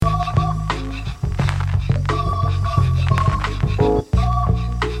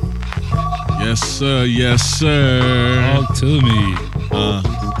sir. Yes, sir. Talk to me.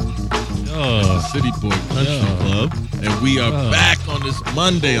 City Boy Country Club. And we are back on this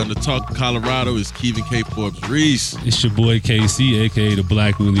Monday on the Talk Colorado. It's Kevin K. Forbes Reese. It's your boy KC, a.k.a. the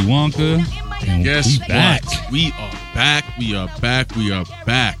Black Willy Wonka. And guess we back. What? We are back. We are back. We are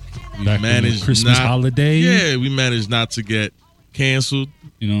back. We back managed Christmas holiday. Yeah, we managed not to get canceled.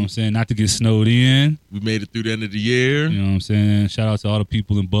 You know what I'm saying? Not to get snowed in. We made it through the end of the year. You know what I'm saying? Shout out to all the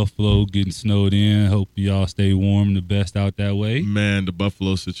people in Buffalo getting snowed in. Hope y'all stay warm and the best out that way. Man, the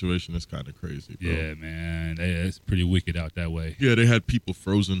Buffalo situation is kind of crazy, bro. Yeah, man. It's pretty wicked out that way. Yeah, they had people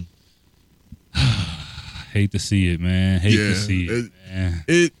frozen. Hate to see it, man. Hate to see it, man.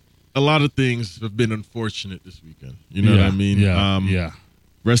 A lot of things have been unfortunate this weekend. You know what I mean? Yeah.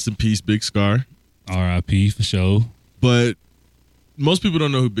 Rest in peace, Big Scarr. R.I.P. for sure. But most people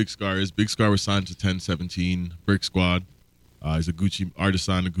don't know who Big Scarr is. Big Scarr was signed to 1017 Brick Squad. He's a Gucci artist,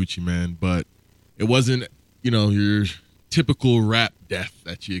 signed to Gucci Man, but it wasn't, your typical rap death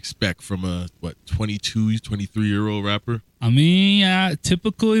that you expect from a 22, 23-year-old rapper. I mean,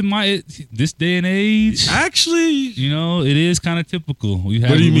 typical in this day and age. Actually, it is kind of typical. What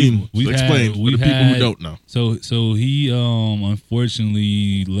do you mean? Explain for the people who don't know. So he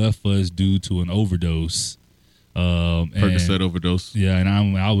unfortunately left us due to an overdose. Percocet overdose. Yeah, and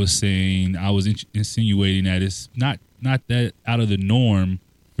I was insinuating that it's not that out of the norm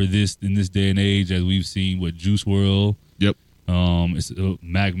for this in this day and age, as we've seen with Juice WRLD. Yep. It's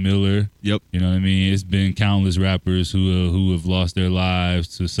Mac Miller. Yep. You know what I mean? It's been countless rappers who have lost their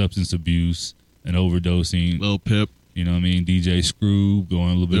lives to substance abuse and overdosing. Lil Pip. You know what I mean? DJ Screw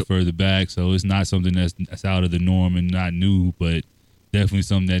going a little bit further back. So it's not something that's out of the norm and not new, but definitely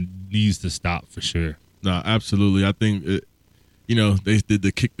something that needs to stop for sure. No, absolutely. I think, they did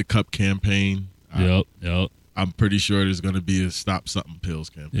the Kick the Cup campaign. Yep. I'm pretty sure there's going to be a Stop Something Pills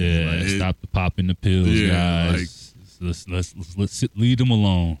campaign. Yeah, stop the popping the pills, guys. Let's leave them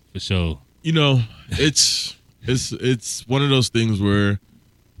alone for sure. It's one of those things where,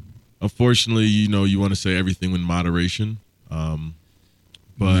 unfortunately, you want to say everything in moderation,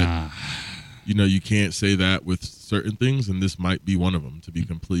 but you can't say that with certain things, and this might be one of them. To be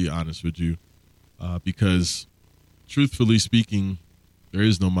completely honest with you. Because, truthfully speaking, there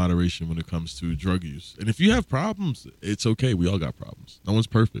is no moderation when it comes to drug use. And if you have problems, it's okay. We all got problems. No one's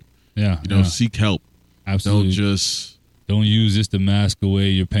perfect. Yeah. Seek help. Absolutely. Don't use this to mask away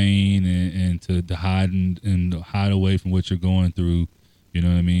your pain and to hide and hide away from what you're going through. You know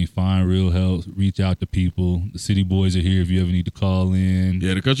what I mean? Find real help. Reach out to people. The City Boys are here if you ever need to call in.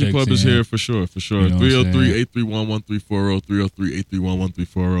 Yeah, the Country Club is here for sure. 303-831-1340,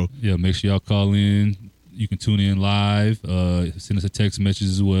 303-831-1340. Yeah, make sure y'all call in. You can tune in live. Send us a text message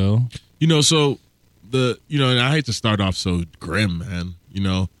as well. And I hate to start off so grim, man,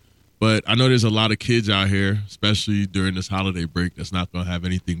 but I know there's a lot of kids out here, especially during this holiday break, that's not going to have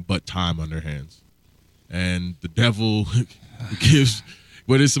anything but time on their hands. And the devil gives...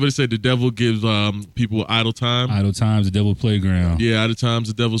 What did somebody say? The devil gives people idle time. Idle time's the devil's playground. Yeah, idle time's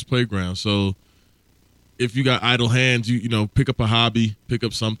the devil's playground. So if you got idle hands, you pick up a hobby, pick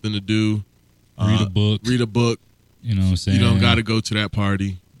up something to do. Read a book. You know what I'm saying? You don't got to go to that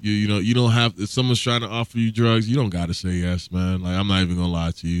party. You don't have. If someone's trying to offer you drugs, you don't got to say yes, man. Like, I'm not even gonna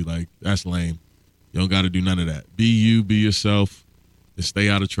lie to you. Like, that's lame. You don't got to do none of that. Be you, be yourself, and stay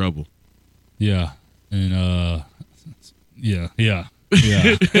out of trouble. Yeah, and yeah.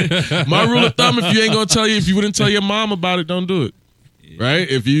 My rule of thumb: if you wouldn't tell your mom about it, don't do it. Right?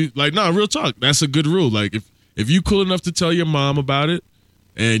 If you real talk. That's a good rule. Like, if you cool enough to tell your mom about it,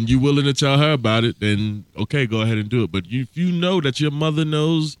 and you willing to tell her about it, then okay, go ahead and do it. But if you know that your mother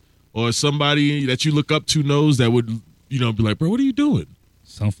knows, or somebody that you look up to knows, that would be like, bro, what are you doing?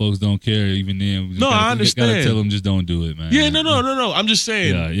 Some folks don't care even then. I understand. You gotta tell them just don't do it, man. Yeah, no. I'm just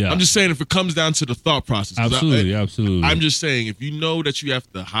saying. Yeah. I'm just saying if it comes down to the thought process. Absolutely. I'm just saying if you know that you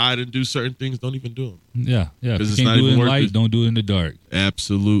have to hide and do certain things, don't even do them. Yeah. Because if you can't do it in light, don't do it in the dark.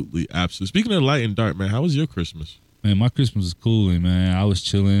 Absolutely. Speaking of light and dark, man, how was your Christmas? Man, my Christmas was cooling, man. I was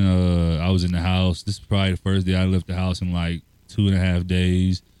chilling. I was in the house. This is probably the first day I left the house in like 2.5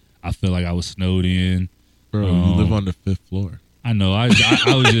 days. I felt like I was snowed in. Bro, you live on the 5th floor. I know. I was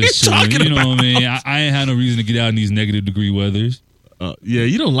just chilling. You know what I mean? I ain't had no reason to get out in these negative degree weathers. Yeah,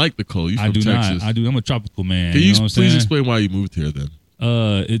 you don't like the cold. You from Texas. Not. I do. I'm a tropical man. Can you know what please explain why you moved here then?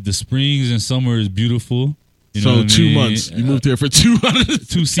 The springs and summer is beautiful. You know 2 months. You moved here for 2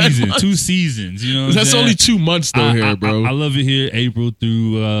 seasons. 2 seasons. You know what That's only 2 months though here, bro. I love it here, April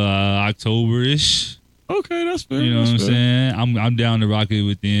through October-ish. Okay, that's fair. You know what I'm saying? I'm down to rock it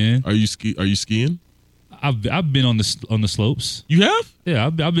within. Are you skiing? I've been on the slopes. You have? Yeah,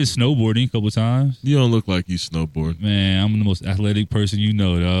 I've been snowboarding a couple times. You don't look like you snowboard. Man, I'm the most athletic person you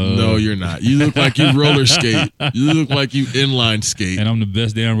know, dog. No, you're not. You look like you roller skate. You look like you inline skate. And I'm the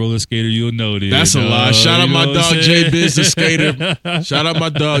best damn roller skater you'll know. That's a lie. Shout out my dog Jay Biz the skater. Shout out my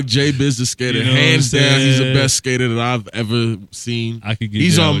dog Jay Biz the skater. Hands down, he's the best skater that I've ever seen. I could get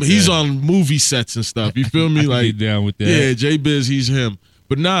he's on movie sets and stuff. You feel me? Like, get down with that. Yeah, Jay Biz, he's him.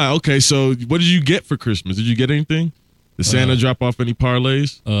 But nah, okay. So what did you get for Christmas? Did you get anything? Did Santa drop off any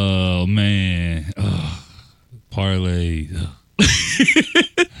parlays? Oh man, parlay.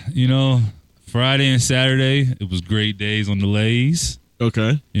 You know, Friday and Saturday it was great days on the lays.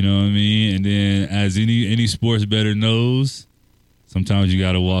 Okay. You know what I mean? And then, as any sports bettor knows, sometimes you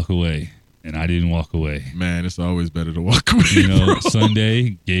got to walk away. And I didn't walk away. Man, it's always better to walk away. You know, bro.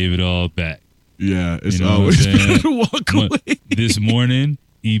 Sunday gave it all back. Yeah, it's always better to walk away. This morning,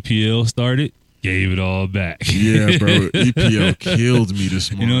 EPL started, gave it all back. Yeah, bro. EPL killed me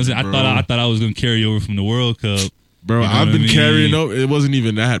this morning. You know what I'm saying? I thought I was gonna carry over from the World Cup. Bro, you know I've been carrying over. It wasn't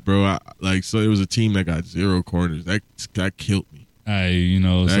even that, bro. So it was a team that got 0 corners. That killed me.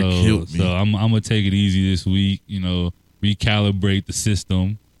 Killed me. So I'm gonna take it easy this week. You know, recalibrate the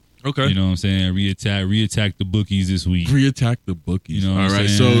system. Okay. You know what I'm saying? Reattack the bookies this week. Reattack the bookies. You know what all right.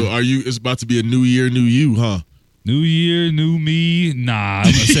 saying? So it's about to be a new year, new you, huh? New year, new me. Nah,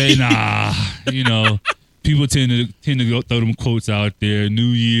 I'm gonna say nah. You know, people tend to go throw them quotes out there. New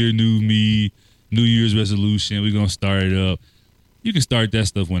year, new me. New Year's resolution. We're gonna start it up. You can start that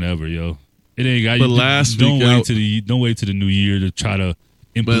stuff whenever, yo. It ain't got. But don't wait to the new year to try to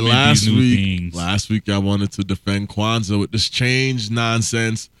implement these new things. Last week I wanted to defend Kwanzaa with this change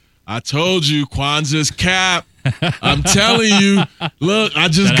nonsense. I told you Kwanzaa's cap. I'm telling you. Look, I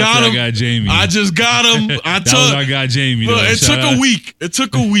just got him. I got Jamie. I just got him. I got Jamie. Look, it took a week. It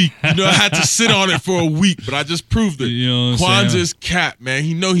took a week. You know, I had to sit on it for a week, but I just proved it. You know Kwanzaa's cap, man.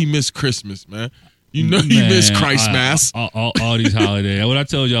 He missed Christmas, man. You know he missed Christ Mass. All these holidays. What I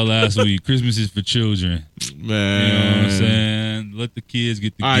told y'all last week, Christmas is for children. Man. You know what I'm saying? Let the kids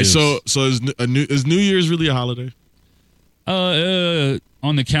get the gifts. All right, so is New Year's really a holiday?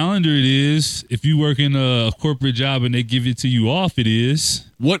 On the calendar it is. If you work in a corporate job and they give it to you off, it is.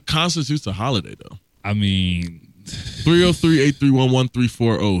 What constitutes a holiday, though? I mean...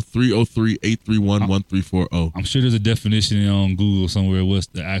 303-831-1340. 303-831-1340. I'm sure there's a definition on Google somewhere. What's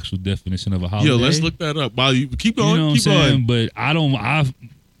the actual definition of a holiday? Yo, let's look that up. While you keep going, you know what keep I'm saying? going. But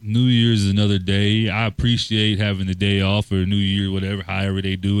New Year's is another day. I appreciate having the day off or New Year, whatever, however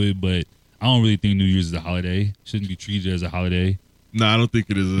they do it. But I don't really think New Year's is a holiday. Shouldn't be treated as a holiday. No, I don't think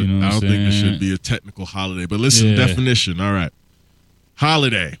it is. I don't think it should be a technical holiday. But listen, definition. All right.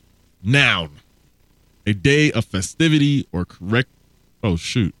 Holiday. Noun. A day of festivity or correct. Oh,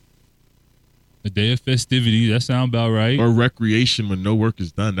 shoot. A day of festivity. That sounds about right. Or recreation when no work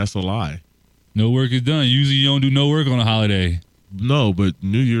is done. That's a lie. No work is done. Usually you don't do no work on a holiday. No, but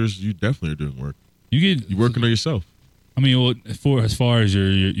New Year's, you definitely are doing work. You're working on yourself. I mean, as far as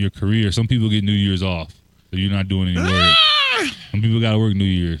your career, some people get New Year's off. So you're not doing any work. Some people got to work New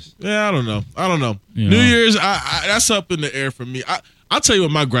Year's. Yeah, I don't know. New Year's, that's up in the air for me. I'll tell you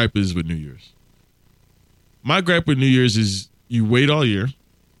what my gripe is with New Year's. My gripe with New Year's is you wait all year.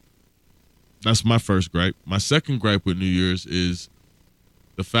 That's my first gripe. My second gripe with New Year's is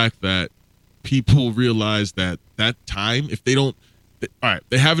the fact that people realize that time, if they don't, all right,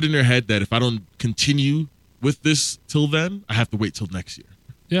 they have it in their head that if I don't continue with this till then, I have to wait till next year.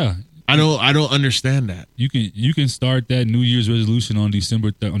 Yeah. I don't understand that. You can start that New Year's resolution on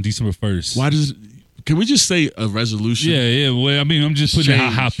December 1st. Why can we just say a resolution? Yeah. Well, I mean, I'm just putting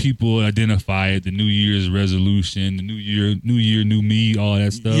how people identify it. The New Year's resolution, the New Year, new me, all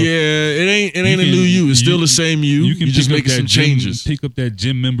that stuff. Yeah, it ain't a new you. It's still the same you. You just making some changes. Pick up that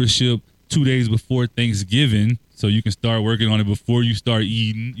gym membership 2 days before Thanksgiving, so you can start working on it before you start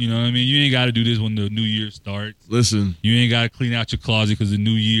eating. You know what I mean? You ain't got to do this when the New Year starts. Listen. You ain't got to clean out your closet because the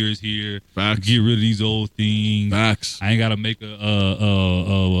New Year's here. Facts. Get rid of these old things. Facts. I ain't got to make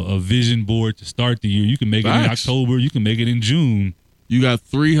a vision board to start the year. You can make it in October. You can make it in June. You got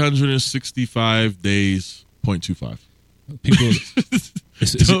 365 days, 0.25. People...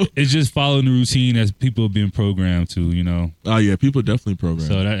 It's just following the routine as people have been programmed to, you know. Oh, yeah, people are definitely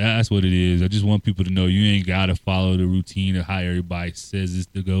programmed. So that's what it is. I just want people to know you ain't got to follow the routine of how everybody says it's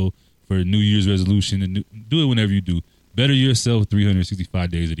to go for a New Year's resolution. And do it whenever you do. Better yourself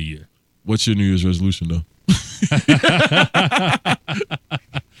 365 days of the year. What's your New Year's resolution, though?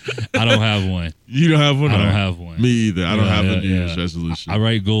 I don't have one. You don't have one? I don't have one. Me either. I don't have a New Year's resolution. I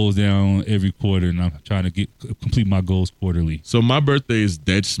write goals down every quarter, and I'm trying to complete my goals quarterly. So my birthday is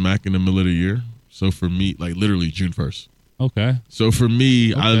dead smack in the middle of the year. So for me, like literally June 1st. Okay. So for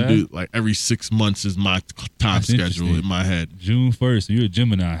me, I do like every 6 months is my time schedule in my head. June 1st, you're a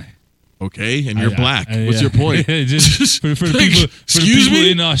Gemini. Okay, and you're black. What's your point? Just for the people, excuse me?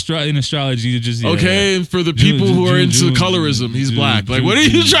 in astrology, just okay, and for the people who are into colorism, he's black. Like, what are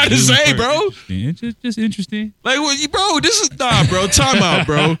you trying to say, bro? Just interesting. Like, what, bro? This is bro. Time out,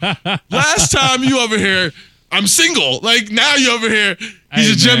 bro. Last time you over here, I'm single. Like now you over here. He's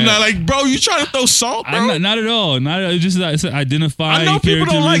a Gemini. Like, bro, you trying to throw salt, bro? Not at all. Not at all. Just identifying. I know people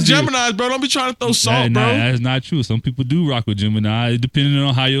don't like Geminis, bro. Don't be trying to throw salt, bro. That's not true. Some people do rock with Gemini, depending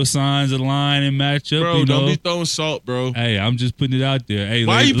on how your signs align and match up. Bro, don't be throwing salt, bro. Hey, I'm just putting it out there. Hey,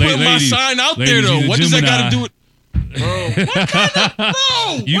 why are you putting my sign out there though? What does that got to do with? Bro, what kind of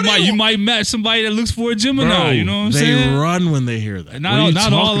no? You might match somebody that looks for a Gemini. Bro, you know what I'm saying? They run when they hear that.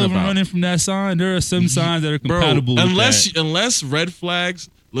 Not all of them running from that sign. There are some signs that are compatible. Bro, with that. Unless red flags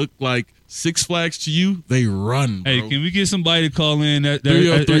look like Six Flags to you, they run. Bro. Hey, can we get somebody to call in that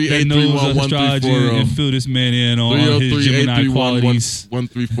knows astrology and fill this man in on his Gemini qualities?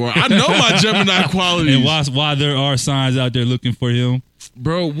 134. I know my Gemini qualities. And why there are signs out there looking for him.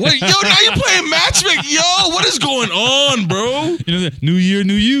 Bro, what? Yo, now you playing matchmaking. Yo, what is going on, bro? You know, new year,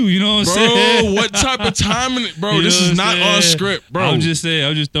 new you. You know what I'm saying? Bro, what type of timing? Bro, this is not on script, bro. I'm just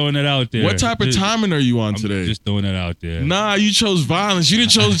throwing that out there. What type of timing are you on today? Just throwing that out there. Nah, you chose violence. You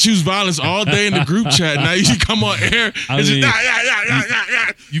didn't choose violence all day in the group chat. Now you come on air and just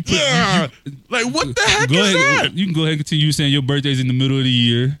like what the heck is that? You can go ahead and continue saying your birthday's in the middle of the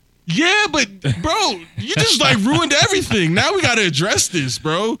year. Yeah, but bro, you just like ruined everything. Now we got to address this,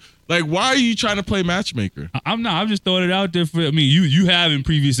 bro. Like, why are you trying to play matchmaker? I'm not. I'm just throwing it out there for. I mean, you have in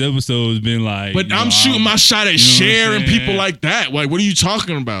previous episodes been like. But I'm shooting my shot at Cher and people like that. Like, what are you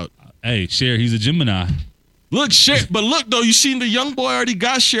talking about? Hey, Cher, he's a Gemini. Look, Cher, but look though, you seen the young boy already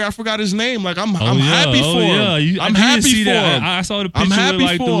got Cher. I forgot his name. Like, I'm happy for him. I'm happy for him. I saw the picture with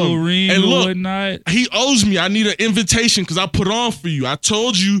like the little ring and whatnot. He owes me. I need an invitation because I put on for you. I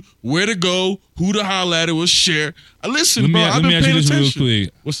told you where to go, who to holler at. It was Cher. Listen, bro, I've been paying attention. Real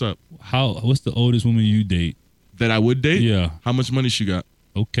quick. What's up? What's the oldest woman you date? That I would date? Yeah. How much money she got?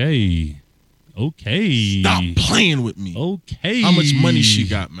 Okay. Stop playing with me. Okay. How much money she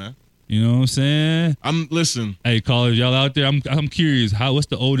got, man? You know what I'm saying? Listen. Hey, callers, y'all out there? I'm curious. What's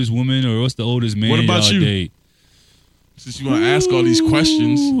the oldest woman or what's the oldest man? What about you? Date? Since you want to ask all these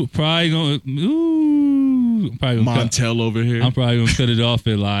questions, probably gonna Montel over here. I'm probably gonna cut it off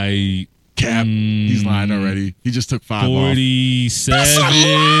at like Cap. He's lying already. He just took 5 47. Off. That's a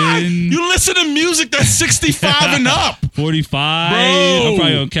lie. You listen to music that's 65 and up. 45. Bro. I'm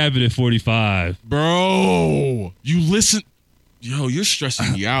probably gonna cap it at 45. Bro, you listen. Yo, you're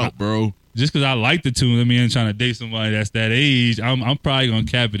stressing me out, bro. Just because I like the tune, I mean, I'm trying to date somebody that's that age. I'm probably gonna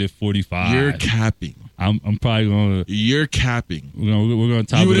cap it at 45. You're capping. I'm probably gonna. You're capping. We're gonna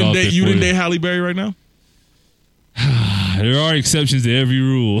top it off. You didn't date Halle Berry right now? There are exceptions to every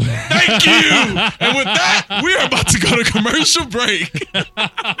rule. Thank you. And with that, we are about to go to commercial break.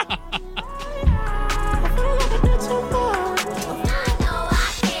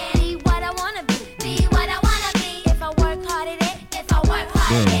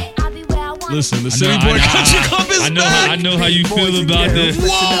 Listen, the City Boy Country Club is back. I know how you feel about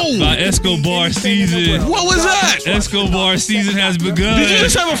about Escobar season. What was that? Escobar season has begun. Did you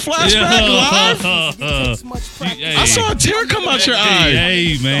just have a flashback live? I saw a tear come out your eye.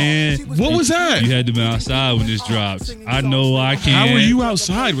 Hey, man. What was that? You had to be outside when this dropped. I know I can't. How were you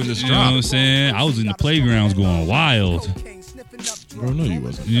outside when this dropped? You know what I'm saying? I was in the playgrounds going wild. Bro, no, you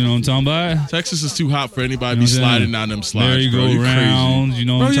wasn't. You know what I'm talking about? Texas is too hot for anybody to be sliding down them slides. There you go around. You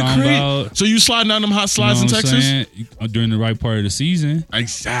know what I'm talking about? So you sliding down them hot slides in Texas? During the right part of the season.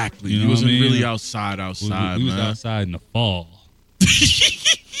 Exactly. You wasn't really outside, we was man. outside in the fall. Outside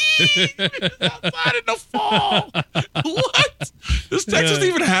in the fall. What? Does Texas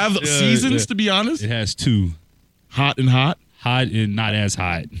even have seasons, to be honest? It has 2. Hot and hot? Hot and not as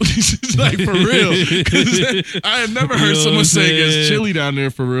hot. Like, for real. I have never heard someone say it gets chilly down there,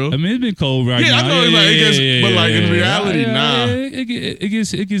 for real. I mean, it's been cold right now. Yeah, I know. But in reality, nah.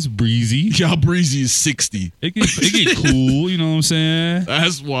 It gets breezy. Y'all breezy is 60. It get cool, you know what I'm saying?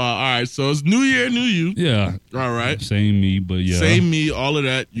 That's why. All right, so it's New Year, New You. Yeah. All right. Same me, but yeah. Same me, all of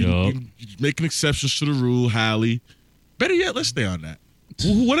that. You making exceptions to the rule, Halle. Better yet, let's stay on that.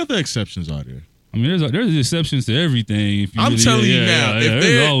 What other exceptions are there? I mean, there's exceptions to everything. I'm telling you now.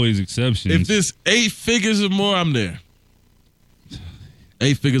 There's always exceptions. If there's 8 figures or more, I'm there.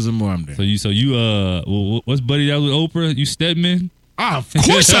 8 figures or more, I'm there. So you what's buddy that was with Oprah? You Stedman? Of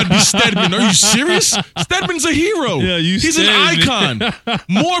course I'd be Stedman. Are you serious? Stedman's a hero. Yeah, He's an icon.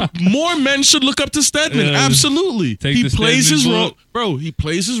 More men should look up to Stedman. Absolutely. He plays his role. Bro, he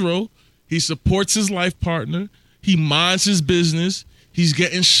plays his role. He supports his life partner. He minds his business. He's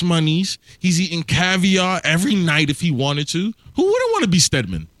getting shmoneys. He's eating caviar every night if he wanted to. Who wouldn't want to be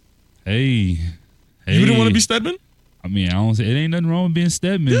Stedman? Hey. You wouldn't want to be Stedman? I mean, I don't say it ain't nothing wrong with being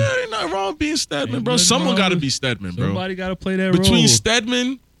Stedman. Yeah, ain't nothing wrong with being Stedman, bro. Someone got to be Stedman, bro. Somebody got to play that role. Between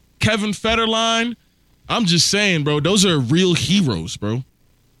Stedman, Kevin Federline, I'm just saying, bro, those are real heroes, bro.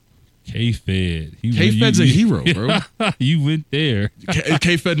 K-Fed. K-Fed's a hero, bro. You went there.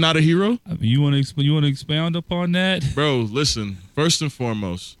 K-Fed not a hero? I mean, you want to expound upon that? Bro, listen, first and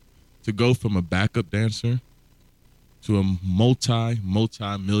foremost, to go from a backup dancer to a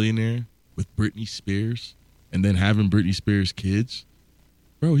multi-millionaire with Britney Spears, and then having Britney Spears' kids,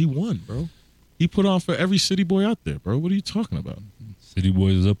 bro, he won, bro. He put on for every city boy out there, bro. What are you talking about? City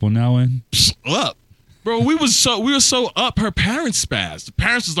boys is up on that one? Up. Bro, we were so up, her parents spazzed. The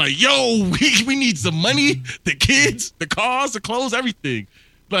parents was like, yo, we need some money, the kids, the cars, the clothes, everything.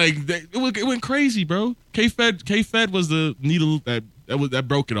 Like, it went crazy, bro. K-Fed was the needle that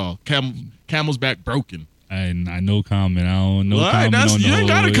broke it all. Camel's back broken. I no comment. I don't know. Right, you ain't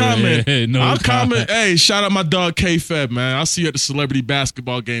got to comment. I'll comment. comment. Hey, shout out my dog K-Fed, man. I'll see you at the celebrity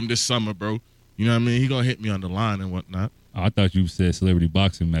basketball game this summer, bro. You know what I mean? He gonna hit me on the line and whatnot. Oh, I thought you said celebrity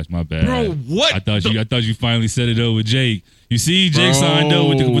boxing match. My bad, bro. What? I thought you finally set it up with Jake. You see, Jake signed up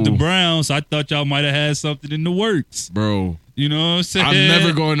with the Browns. So I thought y'all might have had something in the works, bro. You know what I'm saying? I'm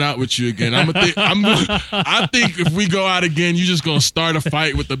never going out with you again. I think if we go out again, you just gonna start a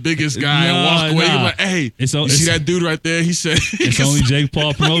fight with the biggest guy and walk away. You're like, hey, you see that dude right there? He said it's only Jake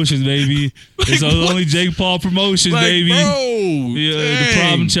Paul Promotions, baby. It's only Jake Paul Promotions, baby. Bro, the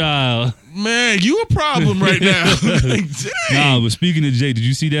problem child. Man, you a problem right now. Nah, but speaking of Jake, did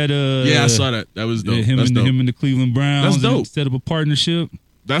you see that? Yeah, I saw that. That was dope. Him and the Cleveland Browns. That's dope. Set up a partnership.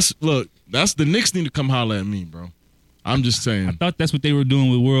 That's the Knicks need to come holler at me, bro. I'm just saying. I thought that's what they were doing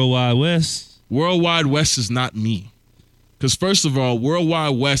with Worldwide West. Worldwide West is not me. Because first of all,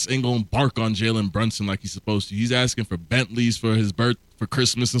 Worldwide West ain't going to bark on Jalen Brunson like he's supposed to. He's asking for Bentleys for his birth, for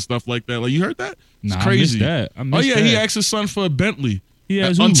Christmas and stuff like that. Like, you heard that? It's crazy. I missed that. He asked his son for a Bentley. He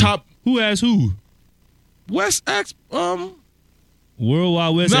asked on who? top. Who asked who? West asked, Worldwide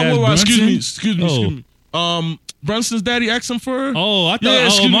West not asked Worldwide, Brunson? excuse me. Brunson's daddy asked him for. Oh, I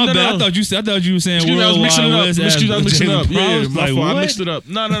thought. My bad. I thought you were saying Worldwide West. I was mixing it up. Yeah, my fault. I mixed it up.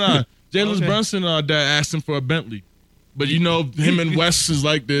 No. Jalen's Brunson dad asked him for a Bentley, but you know him and West is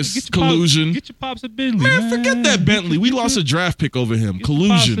like this collusion. Get your pops a Bentley, man. Forget that Bentley. We lost a draft pick over him.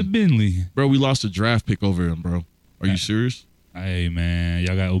 Collusion. Pops a Bentley, bro. We lost a draft pick over him, bro. Are you serious? Hey man,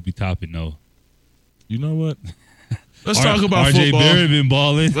 y'all got Opie Toppin though. You know what? Let's talk about RJ football. Barrett been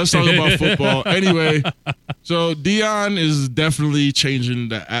balling. Let's talk about football. Anyway, so Deion is definitely changing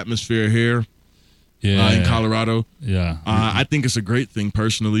the atmosphere here in Colorado. Yeah. I think it's a great thing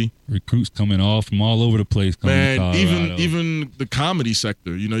personally. Recruits coming off from all over the place coming to Colorado. Even the comedy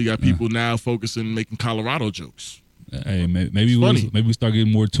sector. You know, you got people now focusing making Colorado jokes. Hey, maybe we start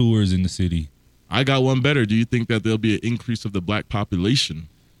getting more tours in the city. I got one better. Do you think that there'll be an increase of the black population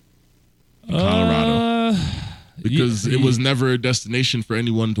in Colorado? Because it was never a destination for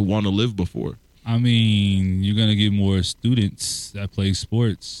anyone to want to live before. I mean, you're going to get more students that play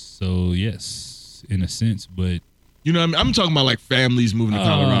sports. So, yes, in a sense. But you know what I mean? I'm talking about like families moving to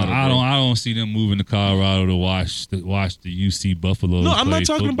Colorado. I don't see them moving to Colorado to watch the UC Buffalo. No, I'm not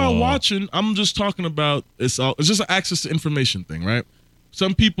talking football. about watching. I'm just talking about it's just an access to information thing, right?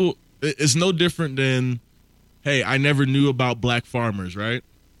 Some people, it's no different than, hey, I never knew about black farmers, right?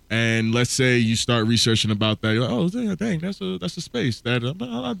 And let's say you start researching about that. You're like, oh, dang, that's a space that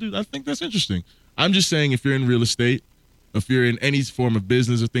I think that's interesting. I'm just saying, if you're in real estate, if you're in any form of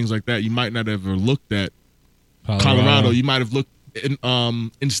business or things like that, you might not have ever looked at Colorado. You might have looked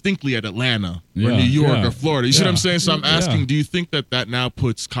instinctively at Atlanta or New York or Florida. You see what I'm saying? So I'm asking, do you think that now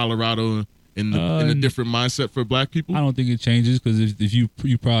puts Colorado in a different mindset for black people? I don't think it changes because if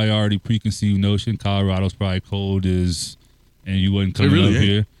you probably already preconceived notion Colorado's probably cold and you wasn't coming up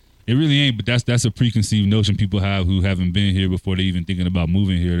here. It really ain't, but that's a preconceived notion people have who haven't been here before they even thinking about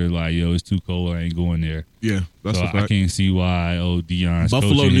moving here. They're like, yo, it's too cold, I ain't going there. Yeah, that's so a fact. I can't see why, Deion's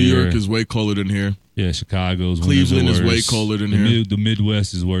Buffalo, New here. York is way colder than here. Yeah, Chicago's Cleveland is way colder than here. The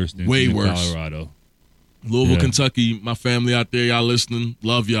Midwest is worse than Colorado. Louisville, Kentucky, my family out there, y'all listening,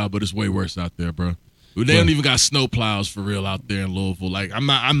 love y'all, but it's way worse out there, bro. They don't even got snow plows for real out there in Louisville. Like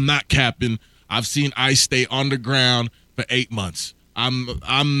I'm not capping. I've seen ice stay on the ground for 8 months.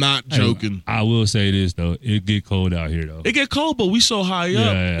 I'm not joking. I will say this though, it get cold out here though. It get cold, but we so high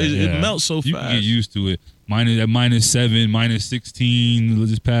up, it melts so fast. You can get used to it. -7, -16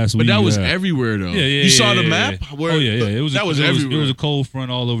 this past week. But that was everywhere though. Yeah, you saw the map? Where It was everywhere. It was a cold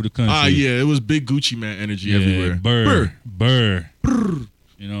front all over the country. Yeah, it was big Gucci Man energy everywhere. Burr.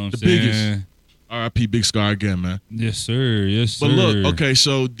 You know what I'm saying? Biggest. R.I.P. Big Scarr again, man. Yes, sir. But look, okay,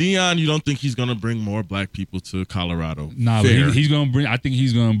 so Deion, you don't think he's gonna bring more black people to Colorado? Nah, but he's gonna bring. I think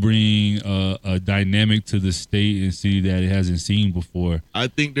he's gonna bring a dynamic to the state and city that it hasn't seen before. I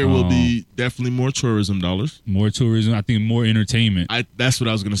think there will be definitely more tourism dollars. More tourism. I think more entertainment. That's what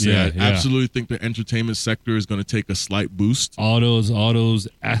I was gonna say. I absolutely think the entertainment sector is gonna take a slight boost. All those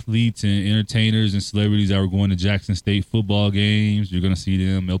athletes and entertainers and celebrities that were going to Jackson State football games, you're gonna see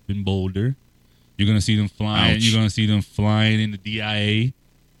them up in Boulder. You're gonna see them flying. Ouch. You're gonna see them flying in the DIA.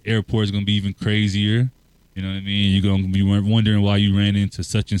 Airport's gonna be even crazier. You know what I mean? You're gonna be wondering why you ran into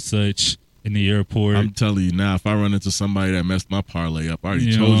such and such in the airport. I'm telling you now, if I run into somebody that messed my parlay up, I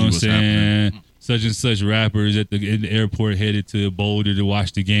already told you what's happening. Such and such rappers in the airport headed to Boulder to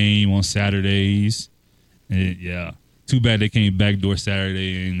watch the game on Saturdays. And too bad they came backdoor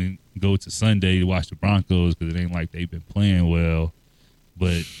Saturday and go to Sunday to watch the Broncos because it ain't like they've been playing well.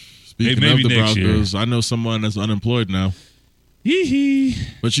 But speaking maybe of the next Broncos, year. I know someone that's unemployed now. Hee.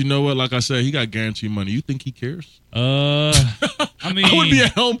 But you know what? Like I said, he got guaranteed money. You think he cares? I mean, I would be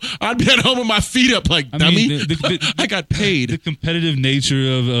at home. I'd be at home with my feet up, like dummy. I got paid. The competitive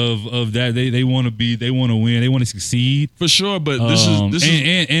nature of that, they want to be, they want to win, they want to succeed for sure. But this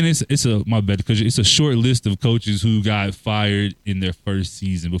is it's a my bad because it's a short list of coaches who got fired in their first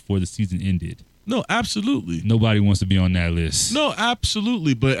season before the season ended. No, absolutely. Nobody wants to be on that list. No,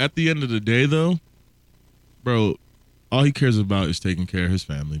 absolutely. But at the end of the day, though, bro, all he cares about is taking care of his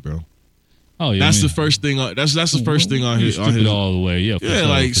family, bro. Oh yeah, that's the first thing. That's the first thing on his. It all the way, yeah. Yeah,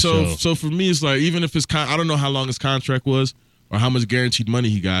 like so. So for me, it's like even if I don't know how long his contract was or how much guaranteed money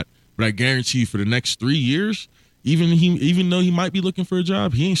he got, but I guarantee you for the next 3 years, even though he might be looking for a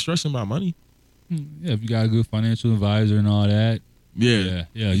job, he ain't stressing about money. Yeah, if you got a good financial advisor and all that. Yeah.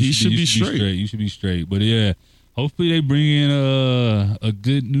 He should be straight. You should be straight. But yeah, hopefully they bring in a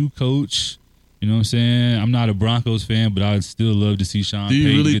good new coach. You know what I'm saying? I'm not a Broncos fan, but I'd still love to see Sean Payton. Do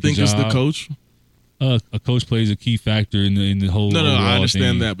you really think it's the coach? A coach plays a key factor in the whole. No, I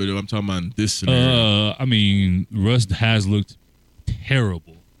understand that, but I'm talking about this scenario. I mean, Russ has looked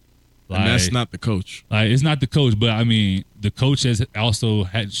terrible. And that's not the coach. It's not the coach, but I mean, the coach has also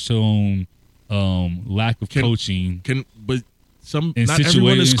had shown lack of coaching. Not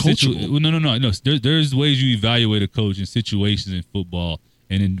everyone is coachable. No. There's ways you evaluate a coach in situations in football,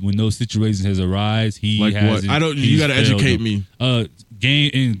 and when those situations has arisen, he has. What? You got to educate me.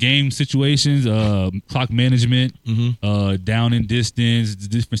 Game situations, clock management, down and distance,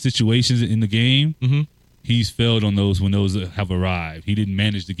 different situations in the game. Mm-hmm. He's failed on those when those have arrived. He didn't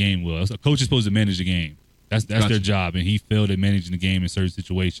manage the game well. A coach is supposed to manage the game. That's their job, and he failed at managing the game in certain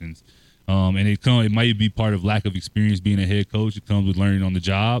situations. And it might be part of lack of experience being a head coach. It comes with learning on the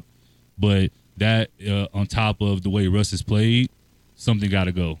job. But that, on top of the way Russ has played, something got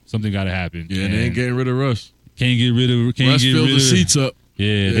to go. Something got to happen. Yeah, and they ain't getting rid of Russ. Can't get rid of. Russ filled the seats up.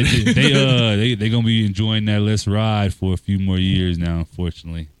 Yeah, they gonna be enjoying that Let's Ride for a few more years now.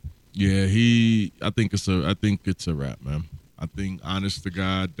 Unfortunately. Yeah, I think it's a wrap, man. I think, honest to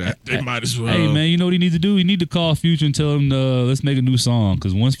God, that they might as well. Hey, man, you know what he needs to do? He need to call Future and tell him, let's make a new song.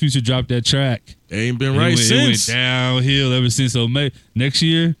 Because once Future dropped that track, they ain't been right since. It went downhill ever since. So next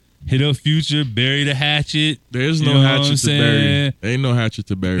year, hit up Future, bury the hatchet. There's no hatchet to bury. There ain't no hatchet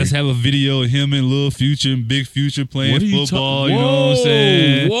to bury. Let's have a video of him and Lil Future and Big Future playing football. You know what I'm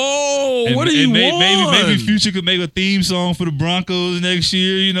saying? Whoa, and, what do you want? Maybe Future could make a theme song for the Broncos next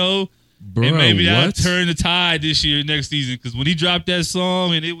year, you know? Bro, and maybe that'll turn the tide this year, next season. Because when he dropped that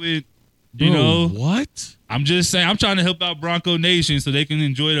song and it went, what? I'm just saying, I'm trying to help out Bronco Nation so they can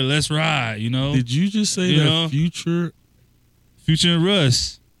enjoy the Let's Ride, you know? Did you just say that Future and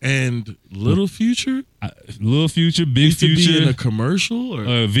Russ. And Little Future? Little Future, Big Future. To be in a commercial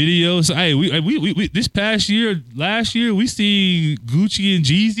or video. So, hey, we this past year, last year, we see Gucci and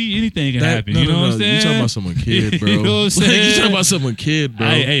Jeezy. Anything can happen. You know what I'm saying? You talking about someone kid, bro. You know what I'm saying? You talking about someone kid, bro.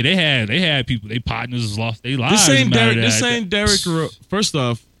 Hey, they had people, they partners lost their lives. This ain't Derrick Rose. First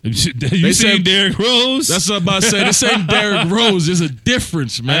off, you seen Derrick Rose? That's what I'm about to say. This ain't Derrick Rose. There's a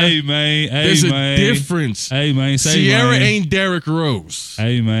difference, man. Hey, man. There's a difference. Hey, man. Sierra ain't Derrick Rose.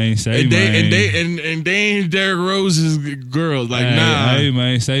 Hey, man. And they ain't Derrick Rose's girl. Like, nah. Hey,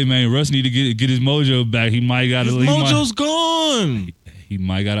 man. Russ need to get his mojo back. He might got to. His mojo's gone. He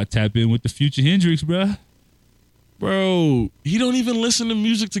might got to tap in with the Future Hendrix, bro. Bro, he don't even listen to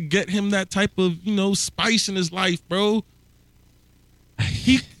music to get him that type of, spice in his life, bro.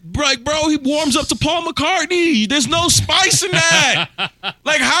 He warms up to Paul McCartney. There's no spice in that.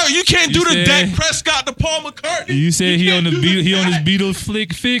 Like, how you can't do the Dak Prescott to Paul McCartney? You said he on his Beatles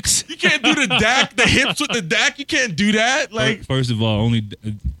flick fix. You can't do the hips with the Dak. You can't do that. Like, first of all, only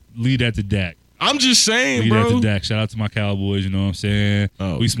lead that to Dak. I'm just saying, lead bro. That to Dak. Shout out to my Cowboys. You know what I'm saying?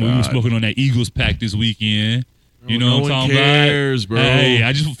 Oh, we were smoking on that Eagles pack this weekend. You know what I'm talking cares, about? Bro.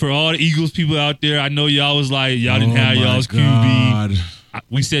 Hey, for all the Eagles people out there, I know y'all was like, y'all didn't have y'all's QB.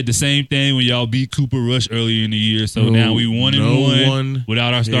 We said the same thing when y'all beat Cooper Rush earlier in the year. So now we 1-1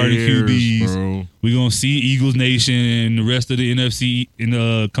 without our starting QBs. Bro. We're going to see Eagles Nation and the rest of the NFC in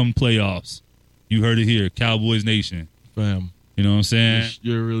the come playoffs. You heard it here. Cowboys Nation. Fam. You know what I'm saying?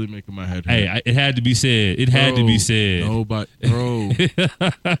 You're really making my head hurt. Hey, it had to be said. It had to be said. Bro,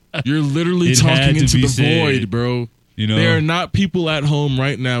 you're literally talking into the void, bro. You know, there are not people at home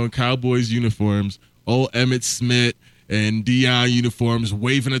right now in Cowboys uniforms, Emmitt Smith and Deion uniforms,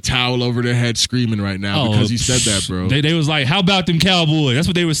 waving a towel over their head, screaming right now because you said that, bro. They was like, "How about them Cowboys?" That's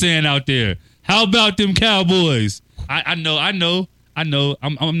what they were saying out there. How about them Cowboys? I know. I'm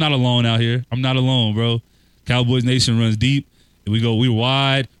not alone out here. I'm not alone, bro. Cowboys Nation runs deep. We're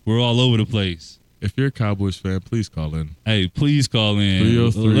wide. We're all over the place. If you're a Cowboys fan, please call in. Hey, please call in.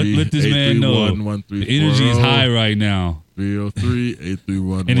 303 let this man know. The energy is high right now.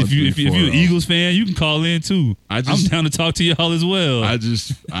 303-831-1340. And if you're an Eagles fan, you can call in too. I'm down to talk to y'all as well. I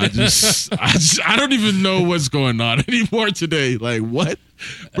don't even know what's going on anymore today. Like, what?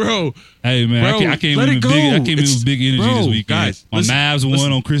 Bro. Hey, man, I came in with big energy this weekend. Guys, my Mavs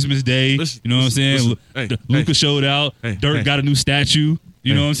won on Christmas Day. You know what I'm saying? Luka showed out. Dirk got a new statue.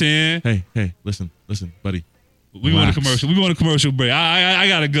 You know what I'm saying? Hey, listen, buddy. We want a commercial. We want a commercial break. I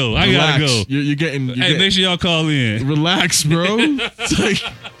gotta go. I gotta go. You're getting. Make sure y'all call in. Relax, bro. It's like,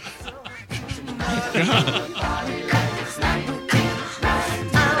 God.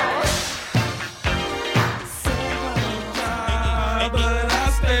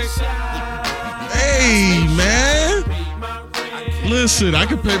 Hey, man. Listen, I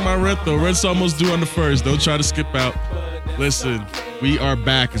can pay my rent though. Rent's almost due on the 1st. Don't try to skip out. Listen, we are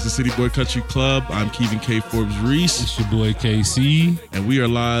back. It's the City Boy Country Club. I'm Kevin K. Forbes Reese. It's your boy KC. And we are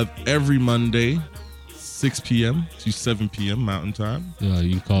live every Monday, 6 p.m. to 7 p.m. Mountain Time.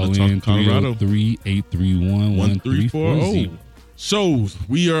 You can call in Colorado 303-831-1340. So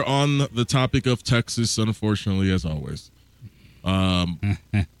we are on the topic of Texas, unfortunately, as always.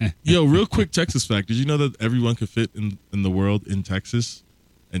 Real quick Texas fact. Did you know that everyone could fit in the world in Texas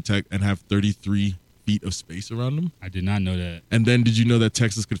and have 33 feet of space around them? I did not know that. And then did you know that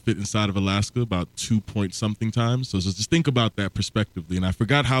Texas could fit inside of Alaska about 2-point-something times? So just think about that prospectively. And I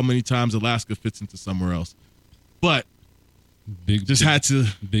forgot how many times Alaska fits into somewhere else. But big great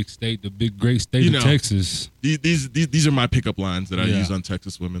state of Texas. These are my pickup lines that I use on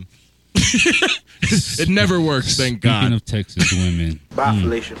Texas women. It never works, thank God. Speaking of Texas women. Bye,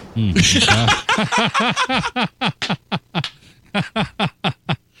 Felicia.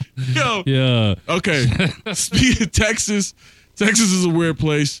 Yo. Yeah. Okay. Speaking of Texas is a weird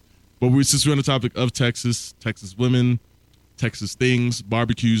place. But since we're on the topic of Texas women, Texas things,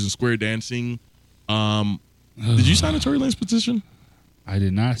 barbecues, and square dancing, did you sign the Tory Lanez petition? I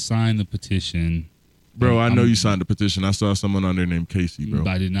did not sign the petition. Bro, I know you signed the petition. I saw someone on there named Casey, bro.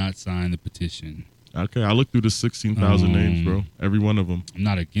 But I did not sign the petition. Okay, I looked through the 16,000 names, bro. Every one of them. I'm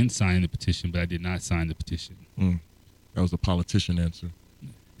not against signing the petition, but I did not sign the petition. That was a politician answer.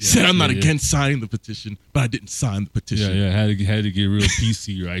 He said, I'm not against signing the petition, but I didn't sign the petition. Yeah, had to get real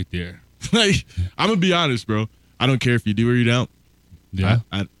PC right there. Like, I'm going to be honest, bro. I don't care if you do or you don't. Yeah.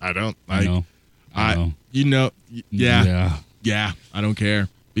 I don't. I know. Yeah, I don't care.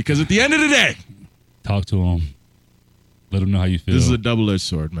 Because at the end of the day, talk to him. Let them know how you feel. This is a double-edged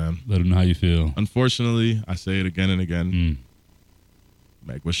sword, man. Let them know how you feel. Unfortunately, I say it again and again.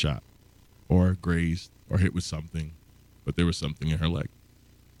 Meg was shot or grazed or hit with something, but there was something in her leg.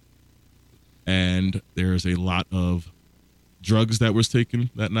 And there's a lot of drugs that was taken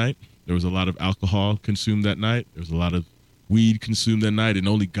that night. There was a lot of alcohol consumed that night. There was a lot of weed consumed that night, and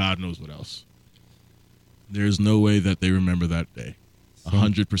only God knows what else. There's no way that they remember that day.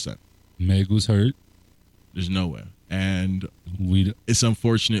 100%. Meg was hurt. There's no way. And it's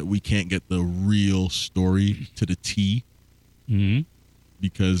unfortunate we can't get the real story to the T,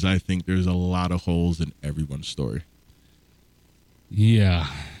 because I think there's a lot of holes in everyone's story. Yeah.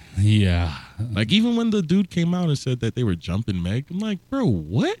 Like, even when the dude came out and said that they were jumping Meg, I'm like, bro,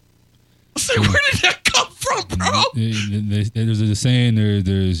 what? I was like, where did that come from? from, bro? There's a saying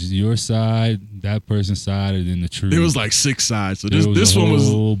there's your side, that person's side, and then the truth. There was like 6 sides. So this one was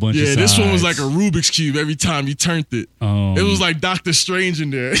this one was like a Rubik's Cube every time you turned it. It was like Doctor Strange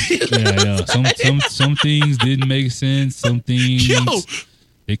in there. yeah. Some things didn't make sense. Some things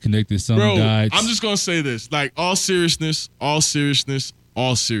they connected some dots. I'm just gonna say this. Like all seriousness.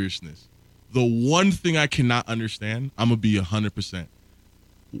 The one thing I cannot understand, I'm gonna be 100%.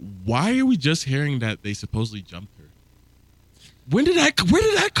 Why are we just hearing that they supposedly jumped her? Where did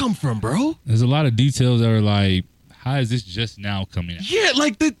that come from, bro? There's a lot of details that are like, how is this just now coming out? Yeah,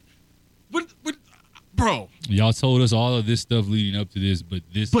 like bro. Y'all told us all of this stuff leading up to this, but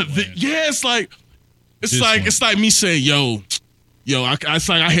this. It's like me saying, yo, it's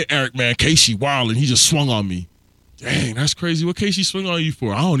like I hit Eric, man. Casey wild, and he just swung on me. Dang, that's crazy. What Casey swung on you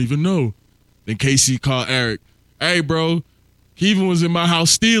for? I don't even know. Then Casey called Eric. Hey, bro. He even was in my house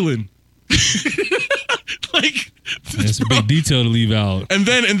stealing. Like that's a big detail to leave out. And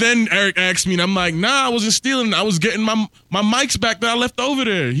then Eric asked me, and I'm like, nah, I wasn't stealing. I was getting my mics back that I left over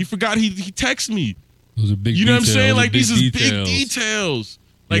there. He forgot he texted me. Those are big. You know details. what I'm saying? Like these is big details.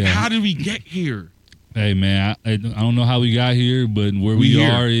 Like how did we get here? Hey man, I don't know how we got here, but where we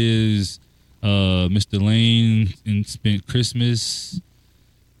are is Mr. Lane spent Christmas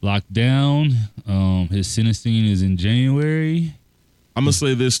locked down. His sentencing is in January. I'm gonna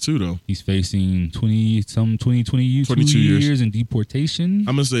say this too, though. He's facing 22 years in deportation.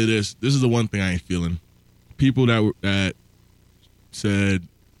 I'm gonna say this. This is the one thing I ain't feeling. People that said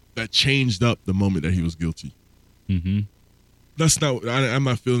that changed up the moment that he was guilty. Mm-hmm. That's not. I'm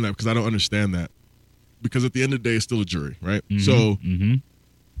not feeling that because I don't understand that. Because at the end of the day, it's still a jury, right? Mm-hmm. So, mm-hmm.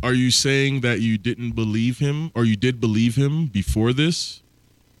 Are you saying that you didn't believe him, or you did believe him before this?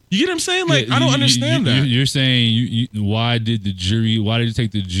 You get what I'm saying? Like, I don't understand that. You're saying why did it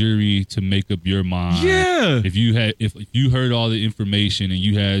take the jury to make up your mind? Yeah. If you heard all the information and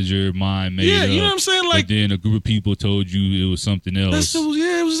you had your mind made up. Yeah, you know what I'm saying? Like, but then a group of people told you it was something else.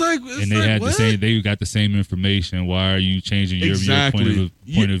 It was like, they got the same information. Why are you changing your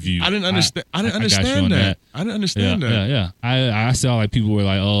point of view? I didn't understand. I didn't understand that. I didn't understand that. Yeah. I saw like people were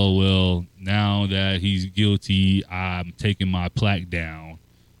like, oh well, now that he's guilty, I'm taking my plaque down.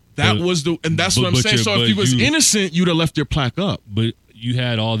 That's what I'm saying. So if he was innocent, you'd have left your plaque up. But you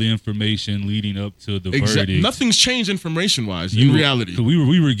had all the information leading up to the verdict. Nothing's changed information-wise in reality.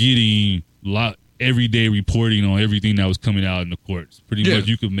 We were getting everyday reporting on everything that was coming out in the courts. Pretty much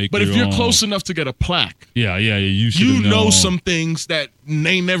you could make But if you're close enough to get a plaque. You should have known. know some things that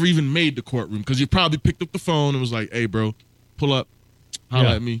they never even made the courtroom because you probably picked up the phone and was like, hey, bro, pull up,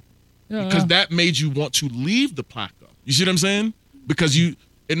 holla at me. Because that made you want to leave the plaque up. You see what I'm saying? Because you...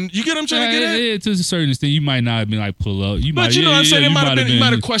 And you get what I'm trying to get at? Yeah, to a certain extent, you might not have been like pull up. You know what I'm saying? You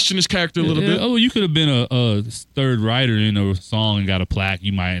might have questioned his character a little bit. Oh, you could have been a third writer in a song and got a plaque.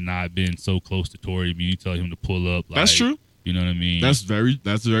 You might not have been so close to Tory, but you tell him to pull up. Like, that's true. You know what I mean? That's very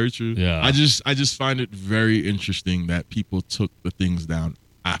true. Yeah. I just find it very interesting that people took the things down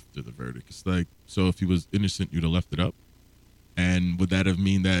after the verdict. It's like, so if he was innocent, you'd have left it up, and would that have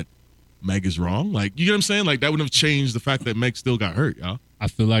mean that Meg is wrong? Like, you know what I'm saying? Like, that wouldn't have changed the fact that Meg still got hurt, y'all. I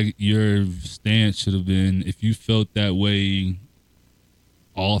feel like your stance should have been, if you felt that way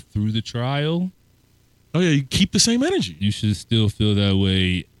all through the trial. Oh, yeah, you keep the same energy. You should still feel that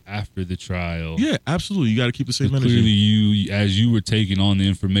way after the trial. Yeah, absolutely. You got to keep the same energy. Clearly, as you were taking on the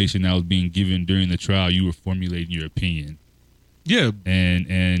information that was being given during the trial, you were formulating your opinion. Yeah.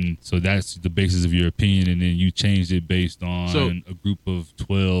 And so that's the basis of your opinion, and then you changed it based on a group of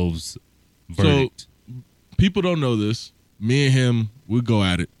 12's verdict. So, people don't know this. Me and him, we go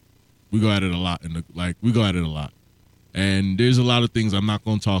at it. We go at it a lot. And there's a lot of things I'm not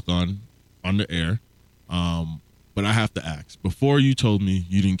going to talk on the air. But I have to ask. Before you told me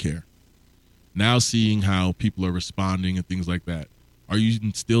you didn't care. Now seeing how people are responding and things like that, are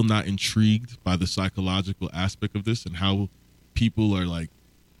you still not intrigued by the psychological aspect of this and how people are like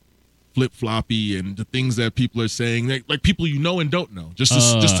flip-floppy and the things that people are saying, like people you know and don't know, just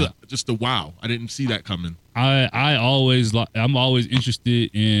the wow. I didn't see that coming. I'm always interested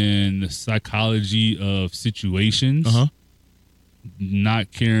in the psychology of situations,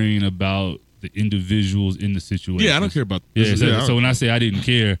 not caring about the individuals in the situation. Yeah, I don't care about. So when I say I didn't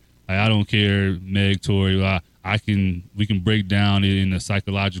care, I don't care. Meg, Tory, we can break down it in a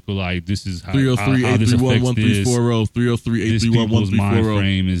psychological, like, this is how 303-831-1340, 303-831-1340. This people's mind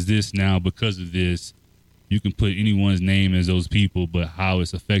frame is this now because of this. You can put anyone's name as those people, but how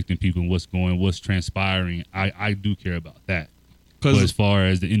it's affecting people and what's transpiring, I do care about that. But as far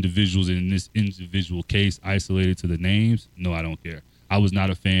as the individuals in this individual case isolated to the names, no, I don't care. I was not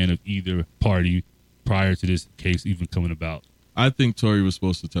a fan of either party prior to this case even coming about. I think Tory was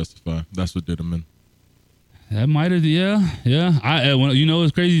supposed to testify. That's what did him in. That might have, yeah.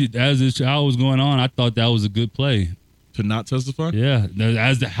 It's crazy. As this trial was going on, I thought that was a good play. To not testify? Yeah,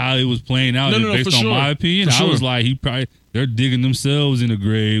 as how it was playing out, based on my opinion, I was like, they're digging themselves in the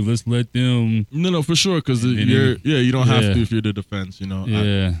grave. Let's let them. No, for sure, because you don't have to if you're the defense,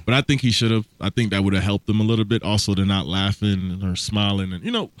 Yeah. But I think he should have. I think that would have helped them a little bit. Also, they're not laughing or smiling,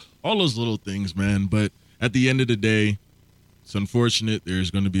 and all those little things, man. But at the end of the day, it's unfortunate.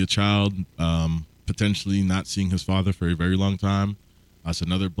 There's going to be a child potentially not seeing his father for a very long time. That's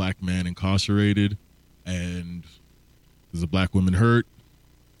another black man incarcerated, and there's a black woman hurt.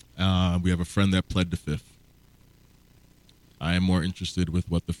 We have a friend that pled the fifth. I am more interested with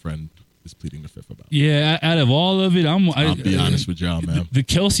what the friend is pleading the fifth about. Yeah, out of all of it, I'll be honest with y'all, man. The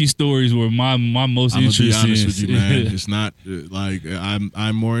Kelsey stories were my most interesting. I'm gonna be honest with you, man. It's not like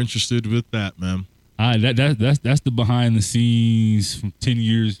I'm more interested with that, man. That's the behind the scenes from 10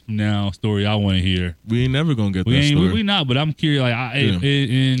 years from now story I want to hear. We ain't never gonna get that story. We not, but I'm curious. Like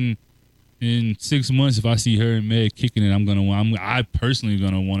in 6 months, if I see her and Meg kicking it, I personally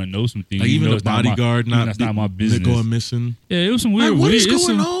gonna want to know some things. Like even the bodyguard, that's not my business. Going missing. Yeah, it was some weird. Like, what is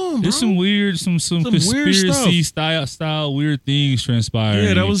going on, bro? There's some weird, some conspiracy style weird things transpiring.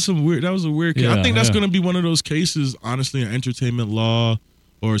 Yeah, that was a weird case. Yeah, I think that's gonna be one of those cases, honestly, in entertainment law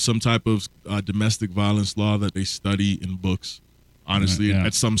or some type of domestic violence law that they study in books. Honestly,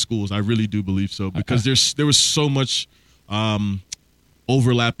 at some schools, I really do believe so because there was so much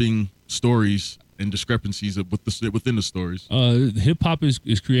overlapping stories and discrepancies within the stories. Hip hop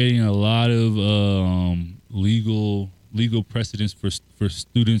is creating a lot of legal precedents for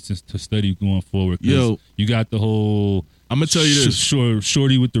students to study going forward. Yo, you got the whole. I'm gonna tell you this,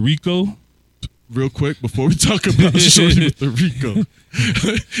 shorty with the Rico. Real quick before we talk about shorty with the Rico.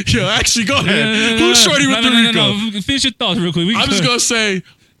 Yo, actually, go ahead. Who's shorty with the Rico? No. Finish your thoughts real quick. I'm just gonna say,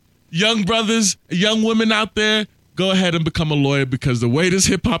 young brothers, young women out there, go ahead and become a lawyer because the way this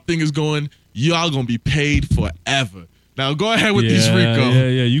hip hop thing is going, y'all gonna be paid forever. Now go ahead with these Rico.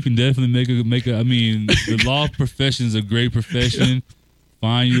 Yeah. You can definitely make a. I mean, the law profession is a great profession.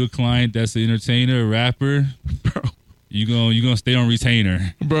 Find you a client that's an entertainer, a rapper, bro. You gonna stay on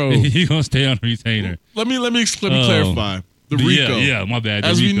retainer, bro. You gonna stay on retainer. Let me clarify the Rico. Yeah, my bad.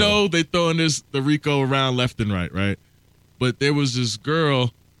 As we know, they throwing the Rico around left and right. But there was this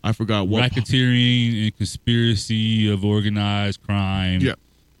girl. I forgot what. Racketeering and conspiracy of organized crime.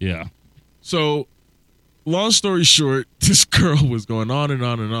 Yeah. So, long story short, this girl was going on and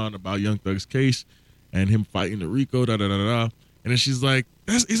on about Young Thug's case and him fighting the Rico. And then she's like,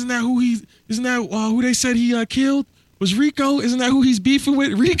 "Isn't that who they said he killed? Was Rico? Isn't that who he's beefing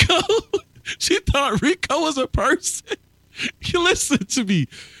with? Rico?" She thought Rico was a person. You listen to me.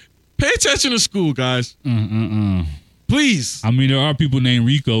 Pay attention to school, guys. Please. I mean, there are people named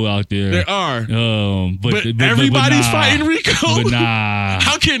Rico out there. There are. But everybody's fighting Rico. But nah.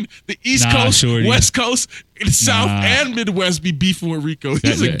 How can the East Coast, shorty. West Coast, and South and Midwest be beefing with Rico?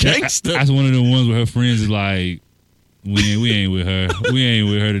 He's a gangster. That's one of the ones where her friends is like, we ain't with her. We ain't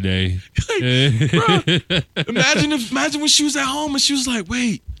with her today. Bro, imagine when she was at home and she was like,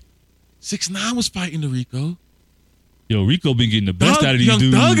 wait, 6ix9ine was fighting the Rico. Yo, Rico been getting the best out of these dudes.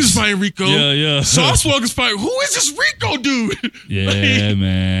 Young Thug is fighting Rico. Yeah. Saucewalk is fighting. Who is this Rico dude? Yeah,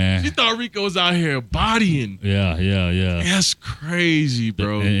 man. She thought Rico was out here bodying. Yeah. That's crazy,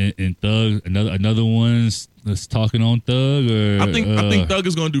 bro. And Thug, another one's that's talking on Thug. Or I think Thug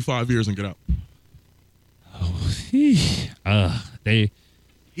is going to do 5 years and get out.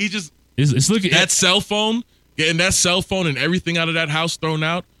 It's looking that cell phone, getting that cell phone and everything out of that house thrown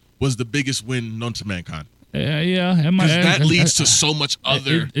out was the biggest win known to mankind. Yeah, that leads to so much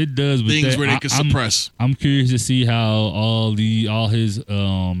other it does, things where they can suppress. I'm curious to see how all his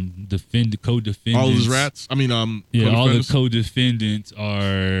co-defendants, all his rats. I mean, all the co-defendants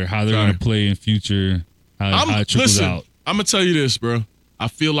are how they're going to play in future. How it trickles out. I'm gonna tell you this, bro. I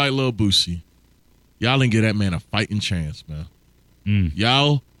feel like Lil Boosie. Y'all didn't give that man a fighting chance, man.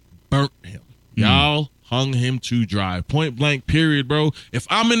 Y'all burnt him. Y'all hung him to dry. Point blank, period, bro. If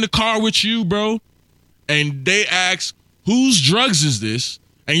I'm in the car with you, bro, and they ask, whose drugs is this?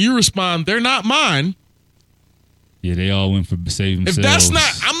 And you respond, they're not mine. Yeah, they all went for saving themselves. If that's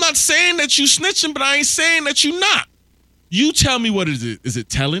not, I'm not saying that you snitching, but I ain't saying that you not. You tell me what is it? Is it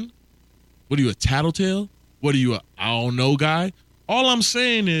telling? What are you, a tattletale? What are you, I don't know guy? All I'm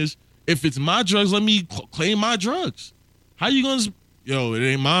saying is, if it's my drugs, let me claim my drugs. How you gonna? Yo, it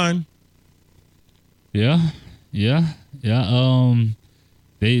ain't mine. Yeah.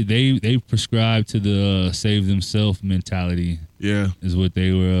 They prescribe to the save themselves mentality. Yeah. Is what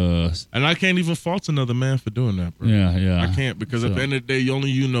they were. And I can't even fault another man for doing that, bro. Yeah. I can't, because at the end of the day,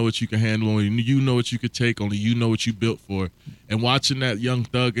 only you know what you can handle. Only you know what you could take. Only you know what you built for. And watching that Young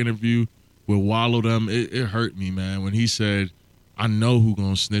Thug interview with Wallow them, it hurt me, man, when he said, I know who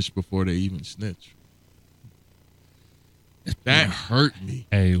gonna snitch before they even snitch. That hurt me.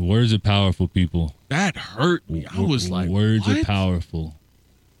 Hey, words are powerful, people. That hurt me. I was like, words what? are powerful.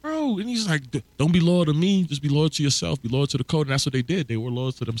 Bro, and he's like, don't be loyal to me. Just be loyal to yourself. Be loyal to the code. And that's what they did. They were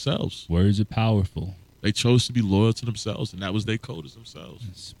loyal to themselves. Words are powerful. They chose to be loyal to themselves, and that was their code as themselves.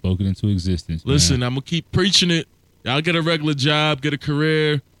 Spoken into existence. Listen, man. I'm going to keep preaching it. Y'all get a regular job, get a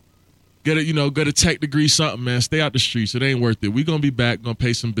career, get a tech degree, something, man. Stay out the streets. It ain't worth it. We're going to be back, going to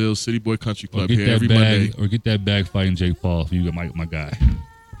pay some bills. City Boy Country Club here every Monday. Or get that bag fighting Jake Paul if you got my guy.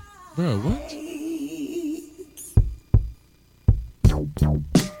 Bro, what?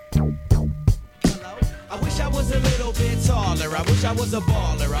 I wish I was a little bit taller. I wish I was a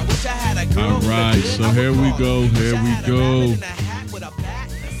baller. I wish I had a girl. All right, so here we go. Here we go.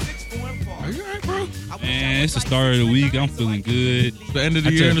 Are you all right, bro? Man, it's the start of the week. I'm feeling good. It's the end of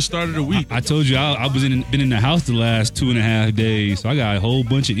the year and the start of the week. I told you I been in the house the last 2.5 days, so I got a whole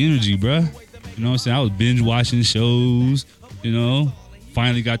bunch of energy, bruh. You know what I'm saying? I was binge watching shows, you know.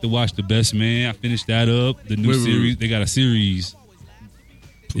 Finally got to watch The Best Man. I finished that up. The new series. They got a series.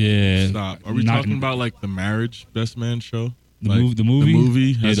 Yeah. Stop. Are we talking about like the Marriage Best Man show? The like, movie? The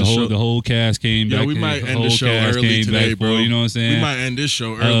movie? Yeah, the whole cast came back. Yeah, we might end the show early today, bro. You know what I'm saying? We might end this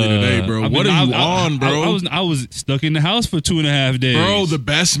show early today, bro. What are you on, bro? I was stuck in the house for 2.5 days. Bro, The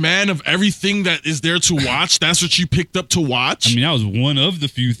Best Man, of everything that is there to watch, that's what you picked up to watch? I mean, that was one of the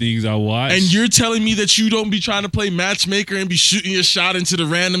few things I watched. And you're telling me that you don't be trying to play matchmaker and be shooting your shot into the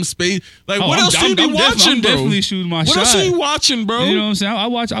random space? Like, what else are you be watching, I'm bro? definitely shooting my shot. What else are you watching, bro? You know what I'm saying? I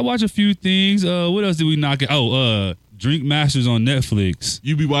watch a few things. What else did we knock out? Drink Masters on Netflix.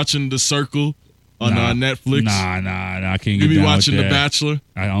 You be watching The Circle on Netflix? Nah, I can't get down with that. You be watching The Bachelor?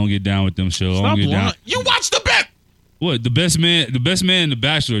 I don't get down with them shows. Stop lying. You watch The Bet. What? The Best Man and The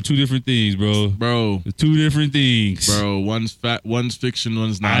Bachelor are two different things, bro. Bro. They're two different things. Bro, one's fiction,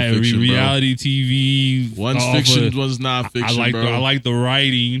 one's non-fiction, reality TV. One's fiction, one's non-fiction, I like the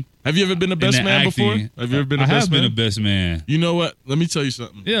writing. Have you ever been a best man before? Have you ever been a best man? I have been a best man. You know what? Let me tell you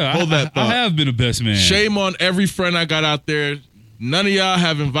something. Yeah, Hold that thought. I have been a best man. Shame on every friend I got out there. None of y'all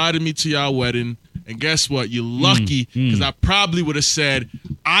have invited me to y'all wedding. And guess what? You're lucky, because I probably would have said,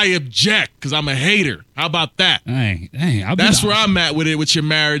 I object, because I'm a hater. How about that? Dang, that's where I'm at with it, with your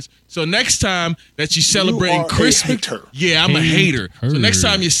marriage. So next time that you're celebrating Christmas, I'm a hater. So next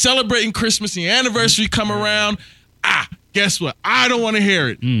time you're celebrating Christmas and your anniversary come around, guess what? I don't want to hear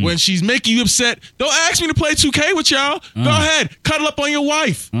it. When she's making you upset, don't ask me to play 2K with y'all. Go ahead. Cuddle up on your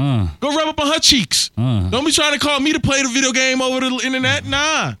wife. Go rub up on her cheeks. Don't be trying to call me to play the video game over the internet.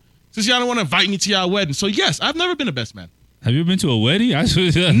 Nah. Since y'all don't want to invite me to y'all wedding. So, yes, I've never been a best man. Have you ever been to a wedding?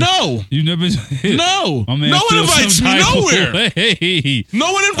 No. You've never been? No. No one invites me nowhere. Hey.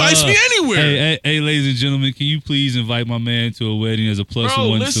 No one invites me anywhere. Hey, ladies and gentlemen, can you please invite my man to a wedding as a plus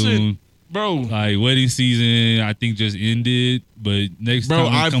one soon? Bro. Like, wedding season, I think, just ended. But next time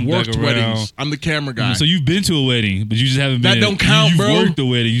I've come worked back around, weddings. I'm the camera guy. So you've been to a wedding, but you just haven't been. That don't count, bro. You've worked a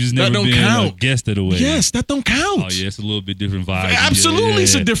wedding. You just never been a guest at a wedding. Yes, that don't count. Oh, yeah, it's a little bit different vibe. Absolutely,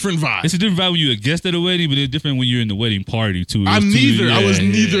 it's a different vibe. It's a different vibe when you're a guest at a wedding, but it's different when you're in the wedding party, too. I was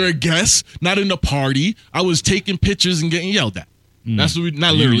neither a guest, not in the party. I was taking pictures and getting yelled at. That's what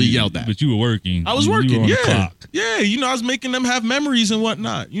not literally yelled at. But you were working. I was working, you were on the clock. Yeah, I was making them have memories and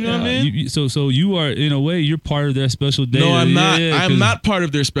whatnot. You know what I mean? So you are, in a way, you're part of their special day. No, I'm not. I'm not part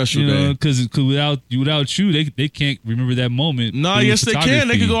of their special day. Because without you, they can't remember that moment. No, yes, they can.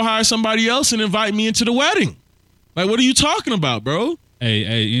 They could go hire somebody else and invite me into the wedding. Like, what are you talking about, bro?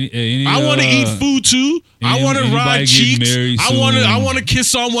 Hey, I want to eat food too. I want to ride cheeks. I want to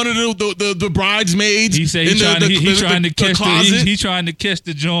kiss on one of the bridesmaids. He said he's trying to catch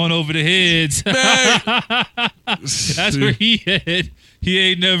the joint over the heads. That's where he had. He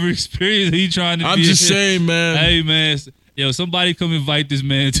ain't never experienced. He trying to. I'm just saying, man. Hey, man. Yo, somebody come invite this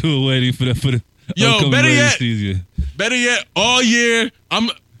man to a wedding for the. Yo, better yet, all year I'm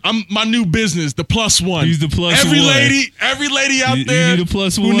my new business, the plus one. He's the plus every one. Every lady out there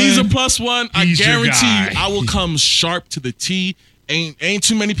who needs a plus one, I guarantee you, I will come sharp to the T. Ain't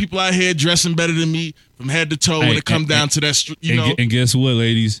too many people out here dressing better than me from head to toe when it come down to that. And guess what,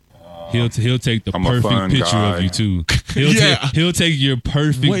 ladies? He'll take the perfect picture of you too. He'll take your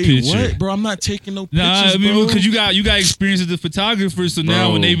perfect picture. What, bro? I'm not taking no pictures. Nah, I mean, because you got experience as a photographer. So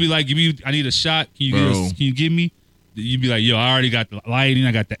now when they be like, I need a shot. Can you give me? You'd be like, yo, I already got the lighting.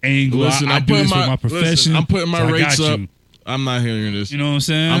 I got the angle. Listen, I do this for my profession. I'm putting my rates up. I'm not hearing this. You know what I'm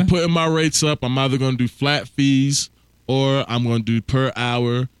saying? I'm putting my rates up. I'm either going to do flat fees or I'm going to do per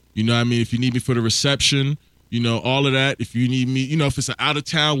hour. You know what I mean? If you need me for the reception, all of that. If you need me, if it's an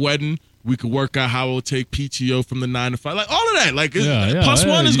out-of-town wedding, we could work out how we'll take PTO from the 9 to 5. Like, all of that. Like, plus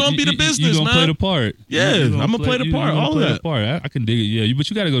one is going to be the business, you're gonna man. Play the part. Yeah, I'm going to play the part. All of that. I can dig it. Yeah, but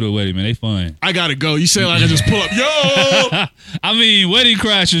you got to go to a wedding, man. They fun. I got to go. You say like I just pull up. Yo! I mean, wedding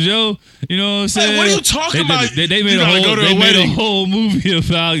crashers, yo. You know what I'm saying? Hey, what are you talking about? They made a whole movie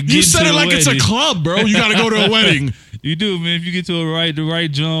about getting You said to it like wedding. it's a club, bro. You got to go to a wedding. You do, man. If you get to the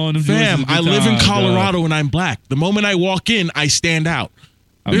right John. Fam, I live in Colorado and I'm black. The moment I walk in, I stand out.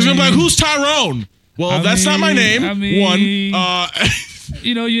 There's gonna be like, who's Tyrone? Well, that's not my name. One. You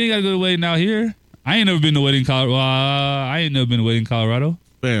ain't gotta go to a wedding out here. I ain't never been to a wedding in Colorado.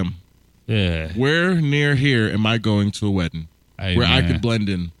 Fam. Yeah. Where near here am I going to a wedding where I could blend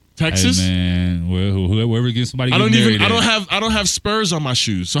in? Texas? Hey, man. Whoever gets somebody. I don't have Spurs on my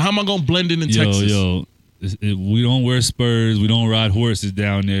shoes. So how am I gonna blend in Texas? We don't wear Spurs. We don't ride horses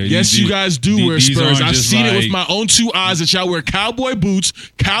down there. Yes, you guys do wear Spurs. I've seen it with my own 2 eyes that y'all wear cowboy boots,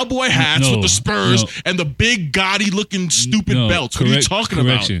 cowboy hats with the Spurs, and the big gaudy looking stupid belts. What are you talking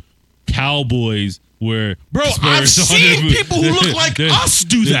about? Cowboys wear Spurs. I've seen people who look like us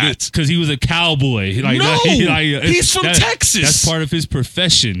do that. Because he was a cowboy. He's from Texas. That's part of his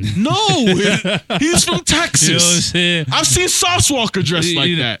profession. No, he's from Texas. You know what I'm saying? I've seen Sauce Walker dressed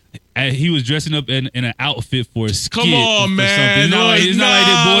like that. He was dressing up in an outfit for a skit. Come on, man. It's not like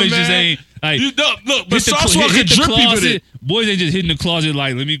that boys just ain't like. Look, but Sauce Walker drippy with it. Boys ain't just hitting the closet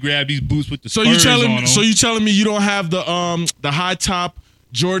like, let me grab these boots with the Spurs on them. So you telling me you don't have the high top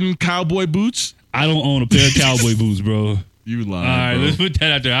Jordan cowboy boots? I don't own a pair of cowboy boots, bro. You lying. All right, bro. let's put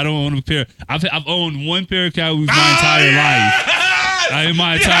that out there. I don't own a pair. I've owned one pair of cowboy boots my entire life. In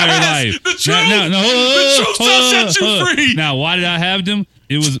my entire life. The truth. The truth shall set you free. Now, why did I have them?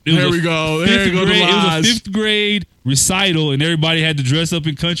 It was Here we go. There you go. It was a 5th grade recital, and everybody had to dress up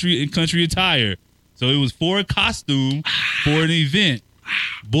in country attire. So it was for a costume for an event.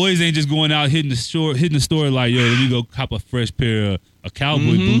 Boys ain't just going out hitting the store like, yo, let me go cop a fresh pair of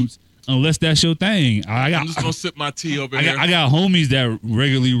cowboy boots. Unless that's your thing. I'm just gonna sip my tea over here. I got homies that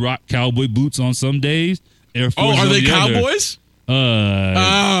regularly rock cowboy boots on some days. Air Force are they cowboys?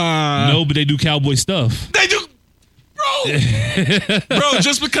 No, but they do cowboy stuff. They do, bro.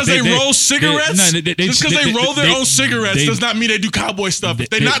 Just because they roll cigarettes, just because they roll their own cigarettes, does not mean they do cowboy stuff. If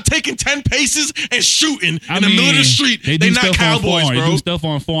they're not taking 10 paces and shooting in the middle of the street, they're not cowboys, bro. They do stuff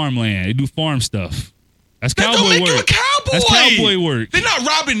on farmland. They do farm stuff. That's cowboy don't make work. You a cowboy. That's cowboy work. They're not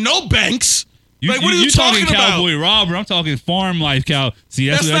robbing no banks. What are you talking about? Cowboy robber. I'm talking farm life cow. See,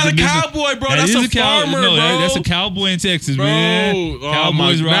 that's not a cowboy, bro. That's a farmer, bro. That's a cowboy in Texas, man.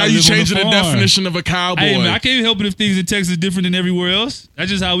 Cowboys now you changing the definition of a cowboy. Hey, man, I can't help it if things in Texas are different than everywhere else. That's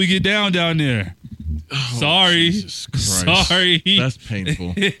just how we get down there. Sorry. Sorry. That's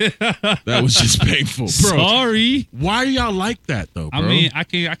painful. That was just painful, bro. Sorry. Why are y'all like that, though, bro? I mean, I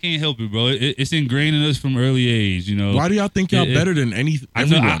can't help it, bro. It's ingrained in us from early age, you know. Why do y'all think y'all better than everyone?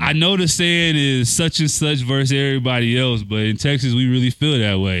 I know the saying is such and such versus everybody else, but in Texas, we really feel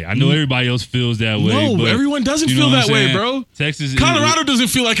that way. I know everybody else feels that way. No, everyone doesn't feel that way, bro. Colorado doesn't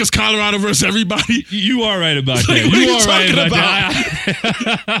feel like it's Colorado versus everybody. You are right about that. What are you talking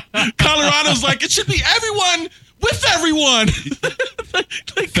about? Colorado's like, it should be everyone with everyone.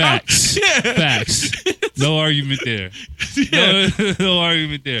 Facts. Yeah. Facts. No argument there. Yeah. No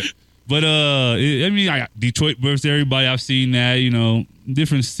argument there. But Detroit versus everybody. I've seen that. You know,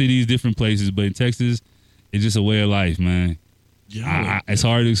 different cities, different places. But in Texas, it's just a way of life, man. Yeah, it's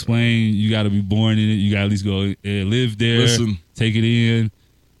hard to explain. You got to be born in it. You got to at least go live there. Take it in.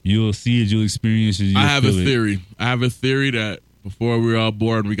 You'll see it. You'll experience it. I have a theory. that before we were all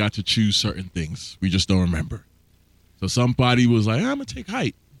born, we got to choose certain things. We just don't remember. So somebody was like, I'm going to take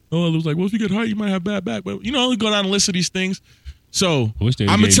height. Oh, it was like, well, if you get height, you might have bad back. But, you know, go down and list of these things. So I'm going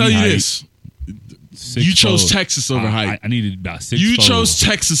to tell you this. You chose Texas over height. I needed about 6'4". You chose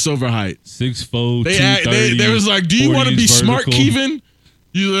Texas over height. 6'4", They was like, do you want to be smart, Kevin?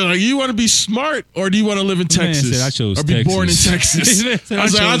 You want to be smart, or do you want to live in Texas? I chose or be Texas. born in Texas. I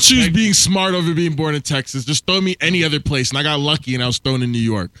was like, I'll choose being smart over being born in Texas. Just throw me any other place. And I got lucky, and I was thrown in New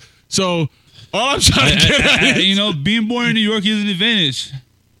York. So all I'm trying to get at is, being born in New York is an advantage.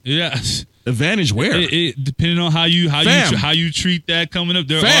 Yes. Advantage where? It depending on how you treat that coming up.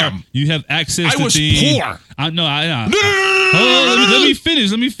 You have access to things. I was poor. No.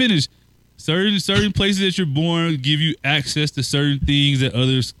 Let me finish. Certain places that you're born give you access to certain things that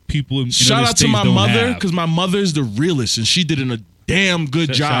people in Shout other out states to my don't mother, have. because my mother is the realest, and she did a damn good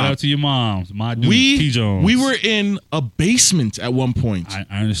job. Shout out to your moms. My dude, T. Jones. We were in a basement at one point. I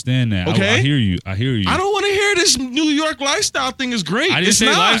understand that. Okay? I hear you. I don't want to hear this New York lifestyle thing is great. I didn't it's say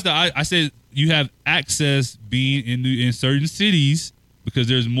not. lifestyle. I said you have access being in certain cities because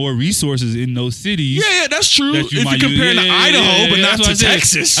there's more resources in those cities. Yeah, that's true. That If you're might comparing use. to Idaho, but not to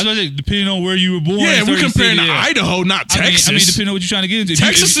Texas. That's what I said. Depending on where you were born. Yeah, in we're certain comparing city, to Idaho, not Texas. I mean, depending on what you're trying to get into.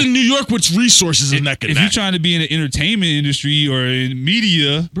 Texas and New York, which resources is neck and If neck. you're trying to be in the entertainment industry or in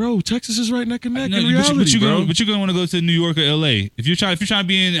media, bro, Texas is right neck and neck no, in reality, but you're bro. gonna want to go to New York or LA. If you're trying to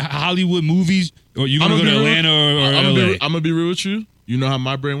be in Hollywood movies, or you're gonna go to Atlanta or LA. I'm gonna be real with you. You know how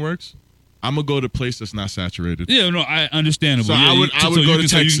my brain works. I'm gonna go to a place that's not saturated. Yeah, no, I understandable. So yeah, I would go to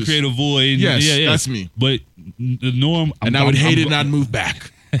Texas. So you can create a void. Yes, yeah, that's me. But the norm, And I would hate it not move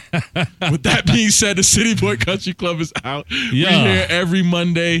back. With that being said, the City Boy Country Club is out. Yeah. We're here every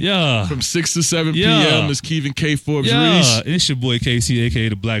Monday from 6 to 7 p.m. It's Kevin K. Forbes Reese. It's your boy KC, a.k.a.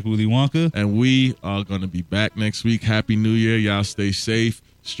 the Black Willy Wonka. And we are going to be back next week. Happy New Year. Y'all stay safe.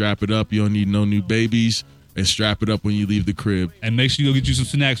 Strap it up. You don't need no new babies. And strap it up when you leave the crib. And make sure you go get you some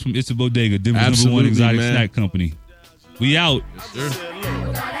snacks from It's a Bodega, Denver's Absolutely, #1 exotic man. snack company. We out. Yes,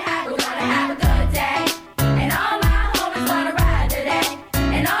 sir.